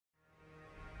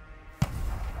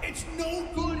It's no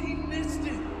good, he missed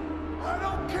it. I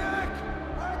don't kick!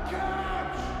 I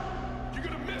catch! You're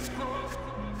gonna miss, Gronk!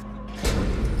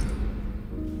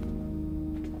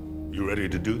 You ready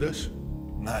to do this?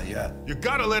 Not yet. You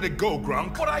gotta let it go,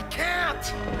 Gronk. But I can't!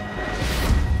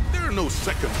 There are no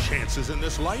second chances in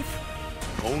this life.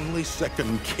 Only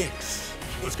second kicks.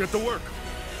 Let's get to work.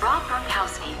 Rob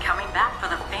Gronkowski coming back for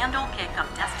the FanDuel kick of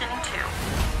Destiny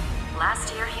 2.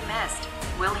 Last year he missed.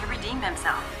 Will he redeem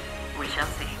himself? We shall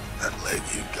see. That leg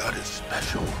you got is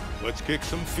special. Let's kick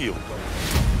some field goal.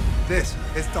 This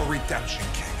is the redemption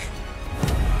kick.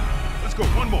 Let's go,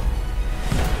 one more.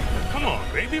 Come on,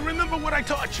 baby, remember what I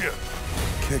taught you.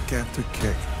 Kick after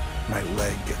kick, my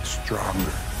leg gets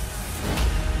stronger.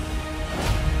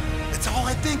 That's all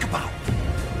I think about.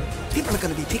 People are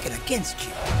gonna be picking against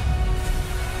you.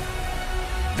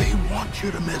 They want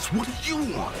you to miss. What do you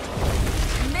want?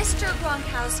 Mr.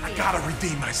 Gronkowski. I gotta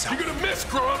redeem myself. You're gonna miss,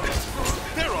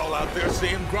 Gronk. They're all out there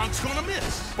saying Gronk's gonna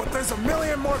miss. But there's a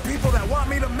million more people that want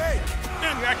me to make.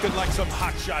 And you're acting like some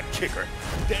hotshot kicker.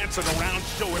 Dancing around,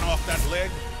 showing off that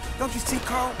leg. Don't you see,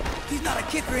 Carl? He's not a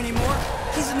kicker anymore.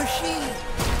 He's a machine.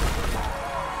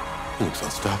 Looks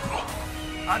unstoppable.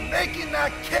 I'm making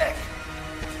that kick.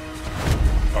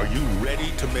 Are you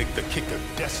ready to make the kick of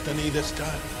destiny this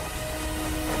time?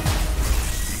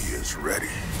 He is ready.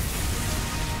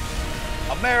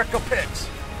 America picks.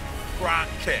 Gronk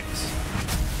kicks.